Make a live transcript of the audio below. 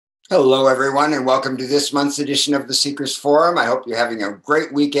Hello, everyone, and welcome to this month's edition of the Seekers Forum. I hope you're having a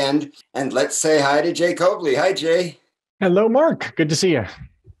great weekend. And let's say hi to Jay Cobley. Hi, Jay. Hello, Mark. Good to see you.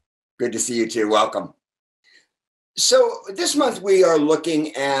 Good to see you, too. Welcome. So this month we are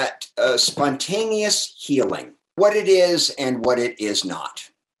looking at spontaneous healing, what it is and what it is not.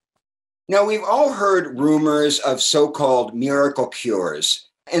 Now, we've all heard rumors of so-called miracle cures,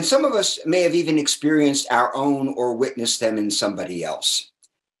 and some of us may have even experienced our own or witnessed them in somebody else.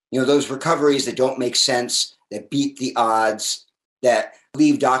 Those recoveries that don't make sense, that beat the odds, that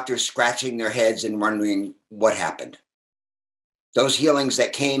leave doctors scratching their heads and wondering what happened. Those healings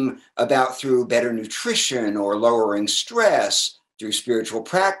that came about through better nutrition or lowering stress, through spiritual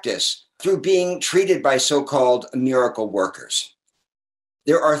practice, through being treated by so-called miracle workers.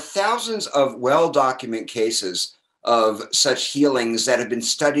 There are thousands of well-documented cases of such healings that have been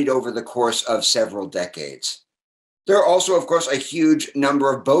studied over the course of several decades. There are also, of course, a huge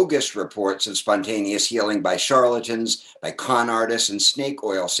number of bogus reports of spontaneous healing by charlatans, by con artists, and snake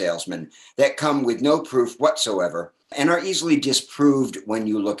oil salesmen that come with no proof whatsoever and are easily disproved when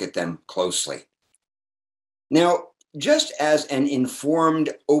you look at them closely. Now, just as an informed,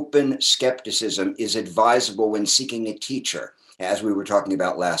 open skepticism is advisable when seeking a teacher, as we were talking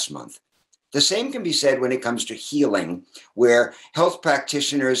about last month, the same can be said when it comes to healing, where health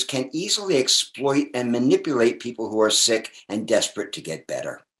practitioners can easily exploit and manipulate people who are sick and desperate to get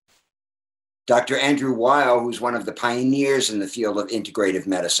better. Dr. Andrew Weil, who's one of the pioneers in the field of integrative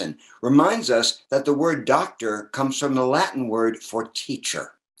medicine, reminds us that the word doctor comes from the Latin word for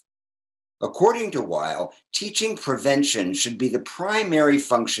teacher. According to Weil, teaching prevention should be the primary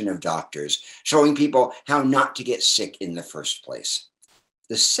function of doctors, showing people how not to get sick in the first place.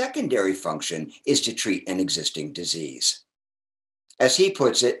 The secondary function is to treat an existing disease. As he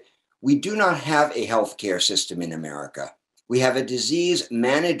puts it, we do not have a healthcare system in America. We have a disease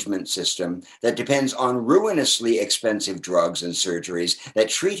management system that depends on ruinously expensive drugs and surgeries that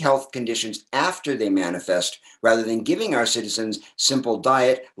treat health conditions after they manifest, rather than giving our citizens simple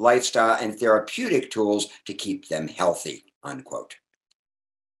diet, lifestyle, and therapeutic tools to keep them healthy, unquote.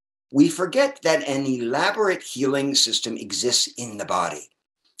 We forget that an elaborate healing system exists in the body.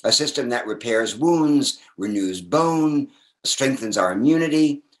 A system that repairs wounds, renews bone, strengthens our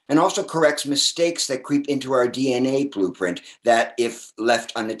immunity, and also corrects mistakes that creep into our DNA blueprint that, if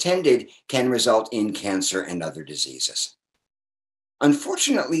left unattended, can result in cancer and other diseases.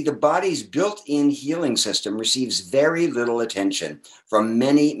 Unfortunately, the body's built-in healing system receives very little attention from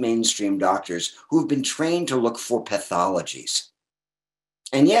many mainstream doctors who've been trained to look for pathologies.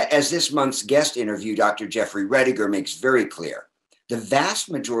 And yet, as this month's guest interview, Dr. Jeffrey Rediger, makes very clear, the vast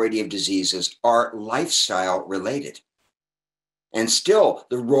majority of diseases are lifestyle related. And still,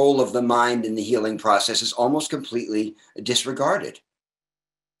 the role of the mind in the healing process is almost completely disregarded.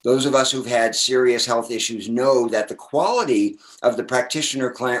 Those of us who've had serious health issues know that the quality of the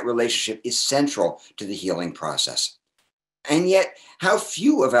practitioner-client relationship is central to the healing process. And yet, how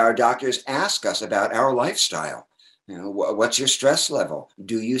few of our doctors ask us about our lifestyle? What's your stress level?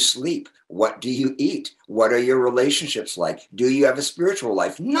 Do you sleep? What do you eat? What are your relationships like? Do you have a spiritual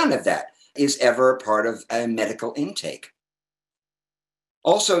life? None of that is ever part of a medical intake.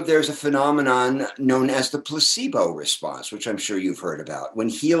 Also, there's a phenomenon known as the placebo response, which I'm sure you've heard about, when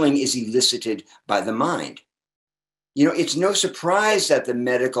healing is elicited by the mind. It's no surprise that the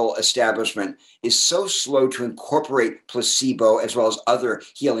medical establishment is so slow to incorporate placebo as well as other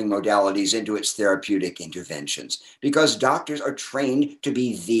healing modalities into its therapeutic interventions, because doctors are trained to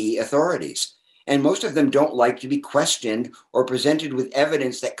be the authorities, and most of them don't like to be questioned or presented with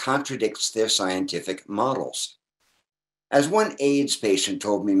evidence that contradicts their scientific models. As one AIDS patient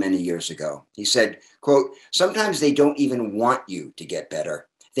told me many years ago, he said, quote, "Sometimes they don't even want you to get better.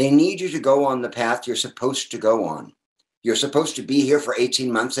 They need you to go on the path you're supposed to go on. You're supposed to be here for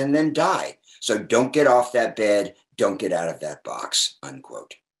 18 months and then die. So don't get off that bed. Don't get out of that box,"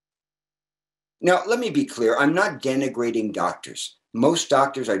 unquote. Now, let me be clear. I'm not denigrating doctors. Most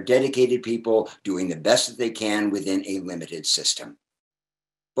doctors are dedicated people doing the best that they can within a limited system.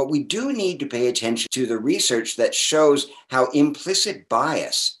 But we do need to pay attention to the research that shows how implicit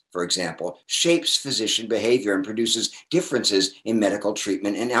bias, for example, shapes physician behavior and produces differences in medical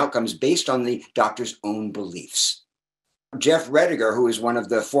treatment and outcomes based on the doctor's own beliefs. Jeff Rediger, who is one of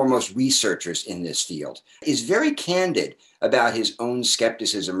the foremost researchers in this field, is very candid about his own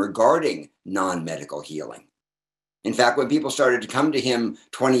skepticism regarding non-medical healing. In fact, when people started to come to him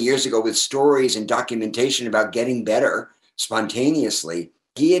 20 years ago with stories and documentation about getting better spontaneously,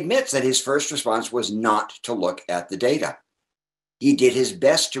 he admits that his first response was not to look at the data. He did his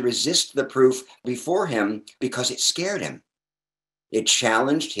best to resist the proof before him because it scared him. It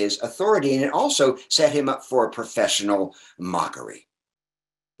challenged his authority, and it also set him up for a professional mockery.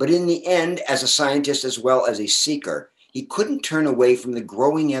 But in the end, as a scientist as well as a seeker, he couldn't turn away from the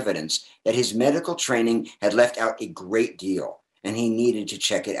growing evidence that his medical training had left out a great deal, and he needed to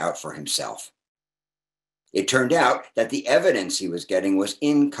check it out for himself. It turned out that the evidence he was getting was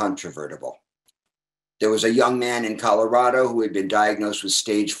incontrovertible. There was a young man in Colorado who had been diagnosed with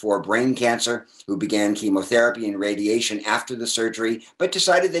stage 4 brain cancer, who began chemotherapy and radiation after the surgery, but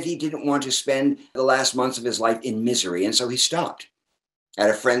decided that he didn't want to spend the last months of his life in misery, and so he stopped. At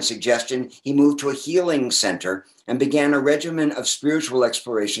a friend's suggestion, he moved to a healing center and began a regimen of spiritual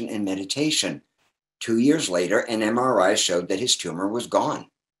exploration and meditation. 2 years later, an MRI showed that his tumor was gone.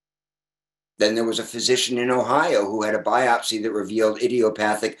 Then there was a physician in Ohio who had a biopsy that revealed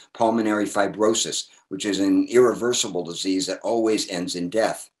idiopathic pulmonary fibrosis, which is an irreversible disease that always ends in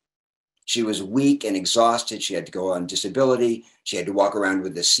death. She was weak and exhausted. She had to go on disability. She had to walk around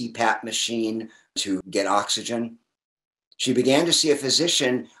with a CPAP machine to get oxygen. She began to see a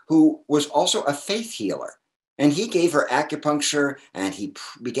physician who was also a faith healer, and he gave her acupuncture and he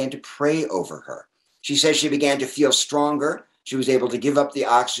began to pray over her. She says she began to feel stronger. She was able to give up the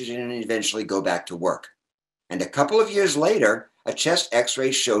oxygen and eventually go back to work. And a couple of years later, a chest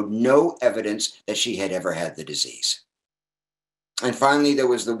x-ray showed no evidence that she had ever had the disease. And finally, there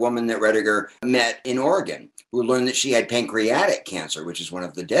was the woman that Rediger met in Oregon, who learned that she had pancreatic cancer, which is one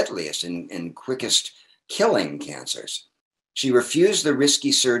of the deadliest and quickest killing cancers. She refused the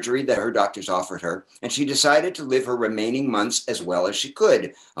risky surgery that her doctors offered her, and she decided to live her remaining months as well as she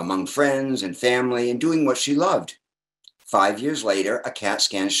could, among friends and family, and doing what she loved. 5 years later, a CAT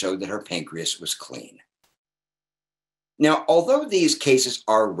scan showed that her pancreas was clean. Now, although these cases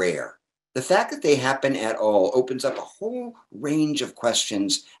are rare, the fact that they happen at all opens up a whole range of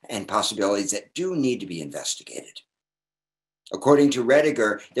questions and possibilities that do need to be investigated. According to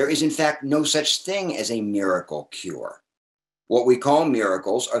Rediger, there is in fact no such thing as a miracle cure. What we call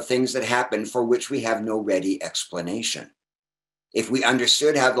miracles are things that happen for which we have no ready explanation. If we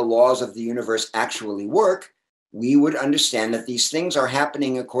understood how the laws of the universe actually work, we would understand that these things are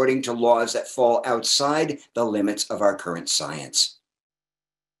happening according to laws that fall outside the limits of our current science.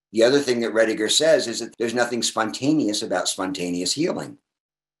 The other thing that Rediger says is that there's nothing spontaneous about spontaneous healing.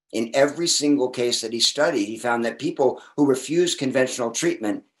 In every single case that he studied, he found that people who refused conventional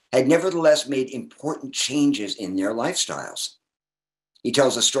treatment had nevertheless made important changes in their lifestyles. He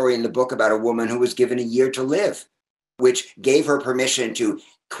tells a story in the book about a woman who was given a year to live, which gave her permission to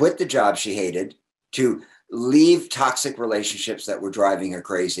quit the job she hated, to leave toxic relationships that were driving her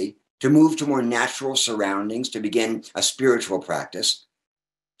crazy, to move to more natural surroundings, to begin a spiritual practice.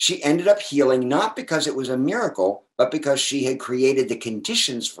 She ended up healing not because it was a miracle, but because she had created the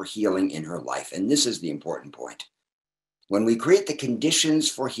conditions for healing in her life. And this is the important point. When we create the conditions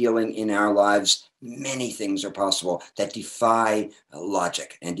for healing in our lives, many things are possible that defy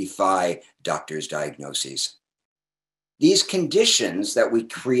logic and defy doctors' diagnoses. These conditions that we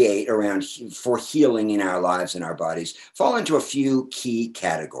create around for healing in our lives and our bodies fall into a few key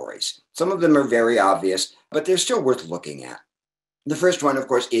categories. Some of them are very obvious, but they're still worth looking at. The first one, of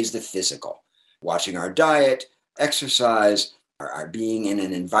course, is the physical. Watching our diet, exercise, our being in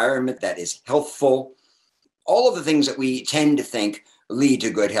an environment that is healthful. All of the things that we tend to think lead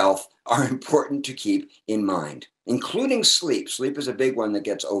to good health are important to keep in mind, including sleep. Sleep is a big one that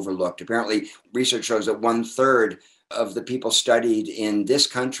gets overlooked. Apparently, research shows that 1/3 of the people studied in this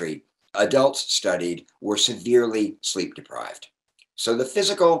country, adults studied, were severely sleep deprived. So the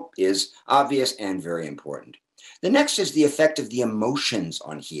physical is obvious and very important. The next is the effect of the emotions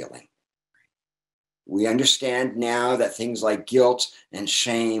on healing. We understand now that things like guilt and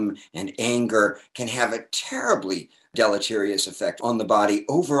shame and anger can have a terribly deleterious effect on the body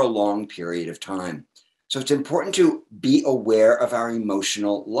over a long period of time. So it's important to be aware of our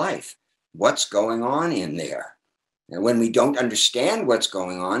emotional life. What's going on in there? And when we don't understand what's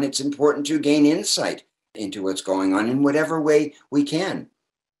going on, it's important to gain insight into what's going on in whatever way we can.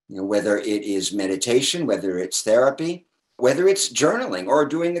 Whether it is meditation, whether it's therapy, whether it's journaling or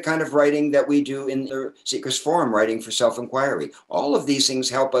doing the kind of writing that we do in the Seekers Forum, writing for self-inquiry. All of these things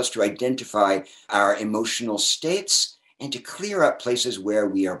help us to identify our emotional states and to clear up places where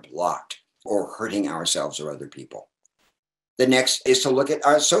we are blocked or hurting ourselves or other people. The next is to look at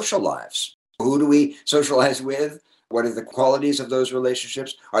our social lives. Who do we socialize with? What are the qualities of those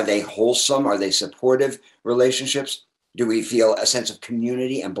relationships? Are they wholesome? Are they supportive relationships? Do we feel a sense of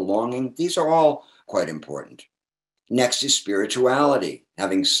community and belonging? These are all quite important. Next is spirituality.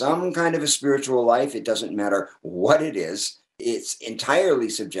 Having some kind of a spiritual life, it doesn't matter what it is It's entirely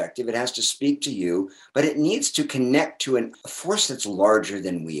subjective. It has to speak to you, but it needs to connect to a force that's larger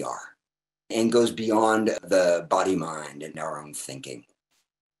than we are and goes beyond the body, mind, and our own thinking.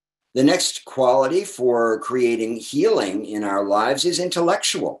 The next quality for creating healing in our lives is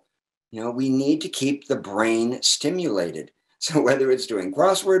intellectual. We need to keep the brain stimulated. So whether it's doing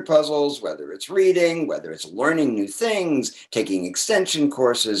crossword puzzles, whether it's reading, whether it's learning new things, taking extension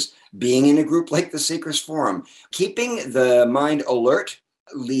courses, being in a group like the Seekers Forum, keeping the mind alert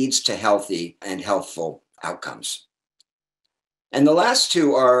leads to healthy and healthful outcomes. And the last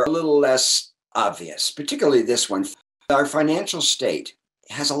two are a little less obvious, particularly this one. Our financial state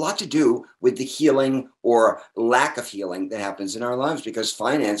has a lot to do with the healing or lack of healing that happens in our lives, because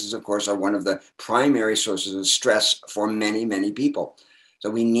finances, of course, are one of the primary sources of stress for many, many people. So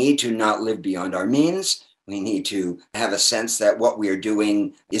we need to not live beyond our means. We need to have a sense that what we are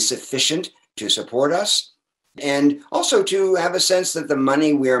doing is sufficient to support us, and also to have a sense that the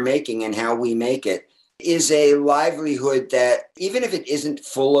money we are making and how we make it is a livelihood that, even if it isn't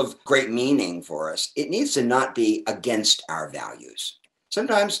full of great meaning for us, it needs to not be against our values.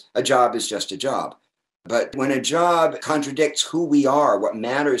 Sometimes a job is just a job. But when a job contradicts who we are, what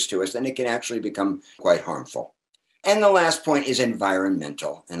matters to us, then it can actually become quite harmful. And the last point is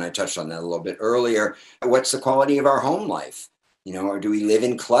environmental. And I touched on that a little bit earlier. What's the quality of our home life? Or do we live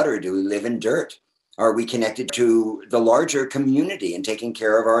in clutter? Do we live in dirt? Are we connected to the larger community and taking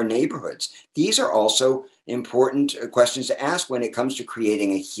care of our neighborhoods? These are also important questions to ask when it comes to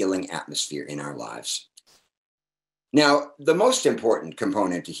creating a healing atmosphere in our lives. Now, the most important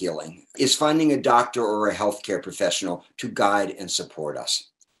component to healing is finding a doctor or a healthcare professional to guide and support us.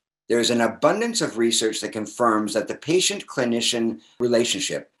 There is an abundance of research that confirms that the patient-clinician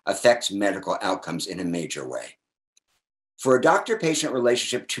relationship affects medical outcomes in a major way. For a doctor-patient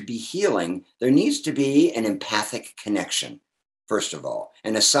relationship to be healing, there needs to be an empathic connection, first of all,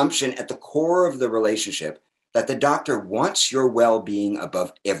 an assumption at the core of the relationship that the doctor wants your well-being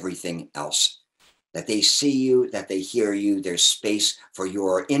above everything else. That they see you, that they hear you, there's space for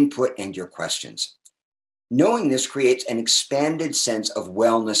your input and your questions. Knowing this creates an expanded sense of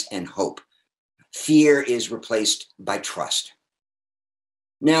wellness and hope. Fear is replaced by trust.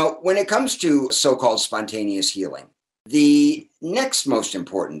 Now, when it comes to so-called spontaneous healing, the next most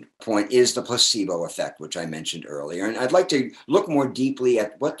important point is the placebo effect, which I mentioned earlier. And I'd like to look more deeply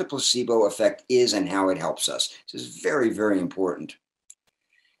at what the placebo effect is and how it helps us. This is very, very important.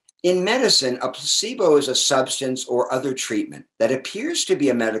 In medicine, a placebo is a substance or other treatment that appears to be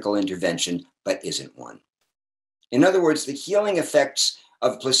a medical intervention, but isn't one. In other words, the healing effects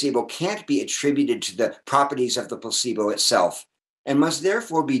of placebo can't be attributed to the properties of the placebo itself, and must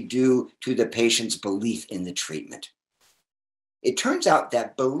therefore be due to the patient's belief in the treatment. It turns out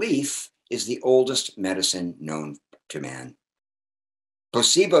that belief is the oldest medicine known to man.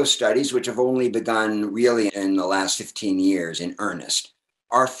 Placebo studies, which have only begun really in the last 15 years in earnest,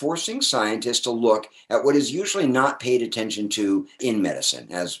 are forcing scientists to look at what is usually not paid attention to in medicine,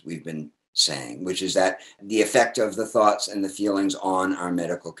 as we've been saying, which is that the effect of the thoughts and the feelings on our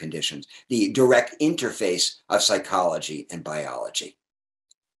medical conditions, the direct interface of psychology and biology.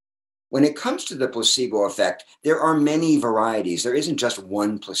 When it comes to the placebo effect, there are many varieties. There isn't just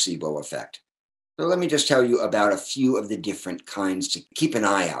one placebo effect. So let me just tell you about a few of the different kinds to keep an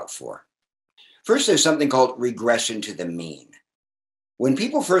eye out for. First, there's something called regression to the mean. When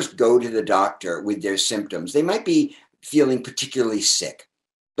people first go to the doctor with their symptoms, they might be feeling particularly sick.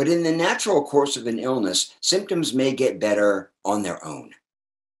 But in the natural course of an illness, symptoms may get better on their own.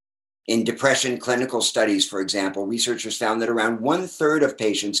 In depression clinical studies, for example, researchers found that around 1/3 of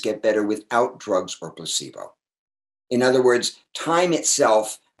patients get better without drugs or placebo. In other words, time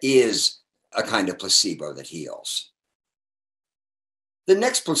itself is a kind of placebo that heals. The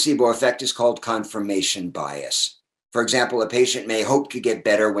next placebo effect is called confirmation bias. For example, a patient may hope to get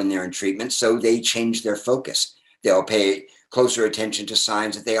better when they're in treatment, so they change their focus. They'll pay closer attention to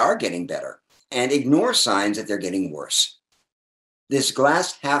signs that they are getting better and ignore signs that they're getting worse. This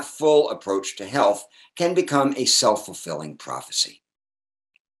glass half full approach to health can become a self-fulfilling prophecy.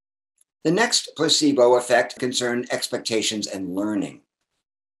 The next placebo effect concerns expectations and learning.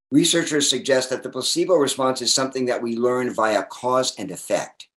 Researchers suggest that the placebo response is something that we learn via cause and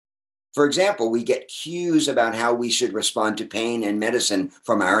effect. For example, we get cues about how we should respond to pain and medicine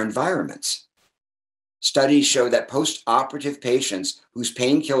from our environments. Studies show that post-operative patients whose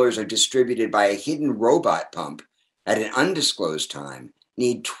painkillers are distributed by a hidden robot pump at an undisclosed time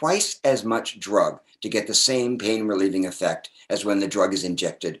need twice as much drug to get the same pain-relieving effect as when the drug is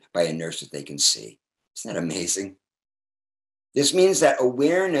injected by a nurse that they can see. Isn't that amazing? This means that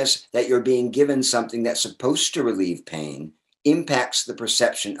awareness that you're being given something that's supposed to relieve pain impacts the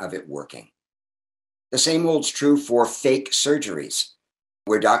perception of it working. The same holds true for fake surgeries,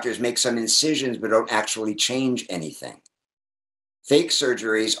 where doctors make some incisions but don't actually change anything. Fake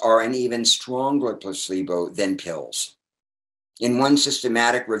surgeries are an even stronger placebo than pills. In one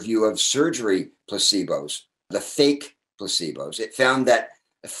systematic review of surgery placebos, the fake placebos, it found that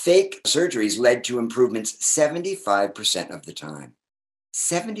fake surgeries led to improvements 75% of the time.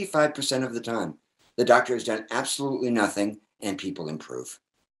 75% of the time. The doctor has done absolutely nothing and people improve.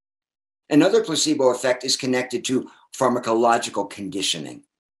 Another placebo effect is connected to pharmacological conditioning.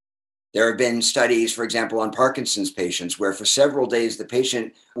 There have been studies, for example, on Parkinson's patients, where for several days the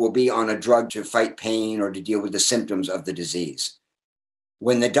patient will be on a drug to fight pain or to deal with the symptoms of the disease.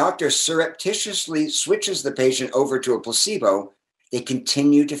 When the doctor surreptitiously switches the patient over to a placebo, they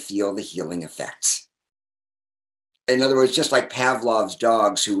continue to feel the healing effects. In other words, just like Pavlov's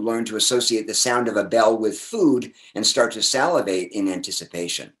dogs who learn to associate the sound of a bell with food and start to salivate in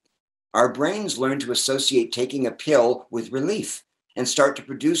anticipation, our brains learn to associate taking a pill with relief and start to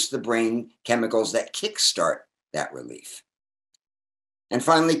produce the brain chemicals that kickstart that relief. And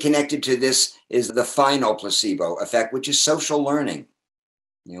finally, connected to this is the final placebo effect, which is social learning.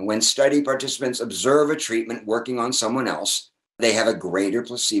 When study participants observe a treatment working on someone else, they have a greater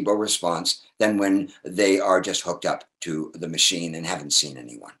placebo response than when they are just hooked up to the machine and haven't seen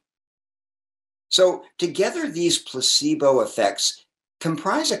anyone. So together, these placebo effects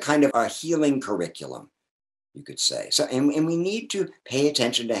comprise a kind of a healing curriculum, you could say. And we need to pay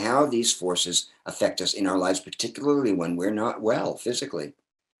attention to how these forces affect us in our lives, particularly when we're not well physically.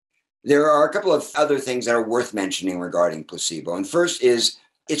 There are a couple of other things that are worth mentioning regarding placebo. And first is,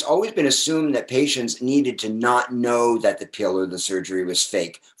 it's always been assumed that patients needed to not know that the pill or the surgery was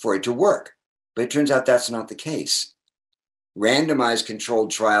fake for it to work. But it turns out that's not the case. Randomized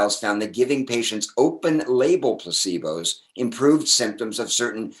controlled trials found that giving patients open label placebos improved symptoms of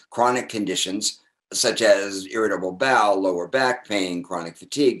certain chronic conditions, such as irritable bowel, lower back pain, chronic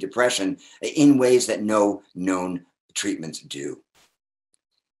fatigue, depression, in ways that no known treatments do.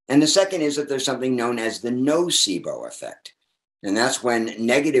 And the second is that there's something known as the nocebo effect. And that's when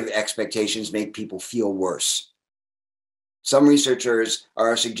negative expectations make people feel worse. Some researchers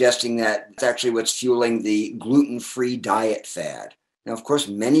are suggesting that it's actually what's fueling the gluten-free diet fad. Now, of course,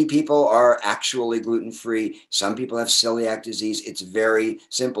 many people are actually gluten-free. Some people have celiac disease. It's very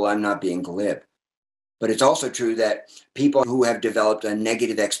simple. I'm not being glib. But it's also true that people who have developed a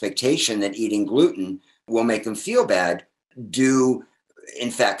negative expectation that eating gluten will make them feel bad do, in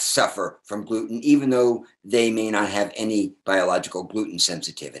fact, suffer from gluten, even though they may not have any biological gluten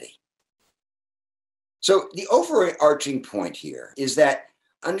sensitivity. So the overarching point here is that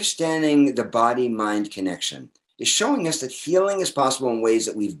understanding the body-mind connection is showing us that healing is possible in ways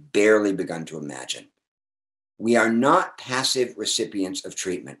that we've barely begun to imagine. We are not passive recipients of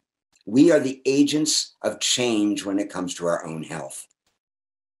treatment. We are the agents of change when it comes to our own health.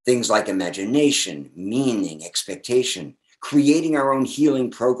 Things like imagination, meaning, expectation, creating our own healing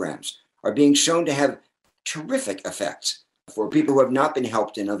programs are being shown to have terrific effects for people who have not been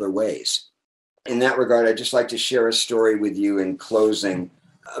helped in other ways. In that regard, I'd just like to share a story with you in closing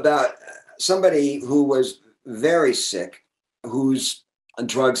about somebody who was very sick, whose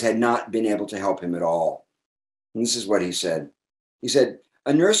drugs had not been able to help him at all. And this is what he said. He said,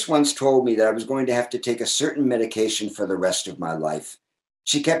 "A nurse once told me that I was going to have to take a certain medication for the rest of my life.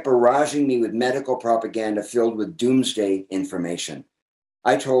 She kept barraging me with medical propaganda filled with doomsday information.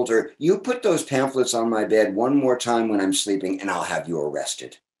 I told her, 'You put those pamphlets on my bed one more time when I'm sleeping and I'll have you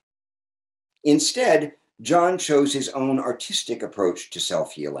arrested.'" Instead, John chose his own artistic approach to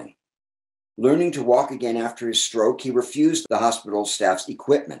self-healing. Learning to walk again after his stroke, he refused the hospital staff's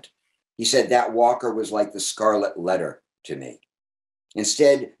equipment. He said that walker was like the scarlet letter to me.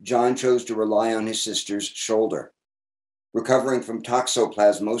 Instead, John chose to rely on his sister's shoulder. Recovering from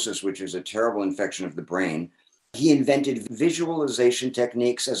toxoplasmosis, which is a terrible infection of the brain, he invented visualization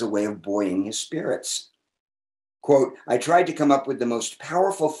techniques as a way of buoying his spirits. Quote, "I tried to come up with the most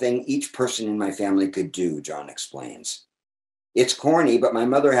powerful thing each person in my family could do," John explains. "It's corny, but my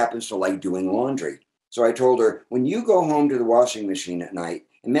mother happens to like doing laundry. So I told her, when you go home to the washing machine at night,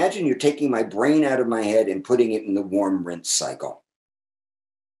 imagine you're taking my brain out of my head and putting it in the warm rinse cycle."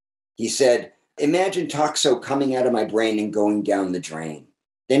 He said, "Imagine toxo coming out of my brain and going down the drain.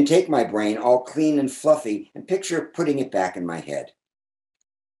 Then take my brain all clean and fluffy and picture putting it back in my head."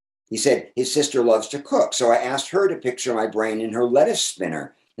 He said his sister loves to cook, so I asked her to picture my brain in her lettuce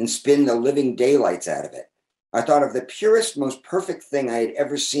spinner and spin the living daylights out of it. I thought of the purest, most perfect thing I had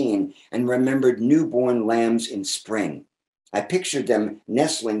ever seen and remembered newborn lambs in spring. I pictured them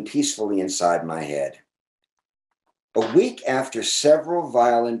nestling peacefully inside my head. A week after several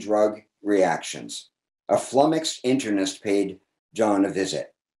violent drug reactions, a flummoxed internist paid John a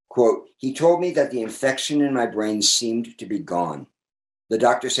visit. Quote, he told me that the infection in my brain seemed to be gone. The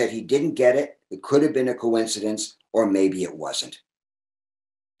doctor said he didn't get it. It could have been a coincidence, or maybe it wasn't.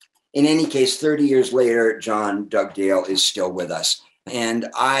 In any case, 30 years later, John Dugdale is still with us. And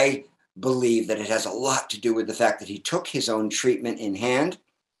I believe that it has a lot to do with the fact that he took his own treatment in hand.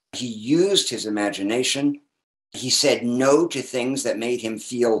 He used his imagination. He said no to things that made him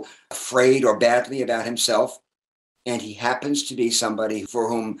feel afraid or badly about himself. And he happens to be somebody for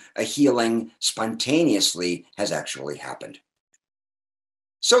whom a healing spontaneously has actually happened.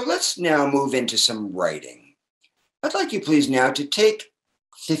 So let's now move into some writing. I'd like you please now to take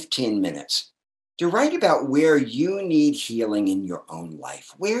 15 minutes to write about where you need healing in your own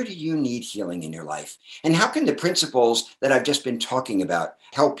life. Where do you need healing in your life? And how can the principles that I've just been talking about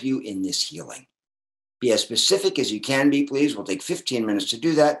help you in this healing? Be as specific as you can be, please. We'll take 15 minutes to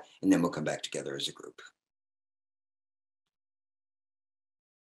do that, and then we'll come back together as a group.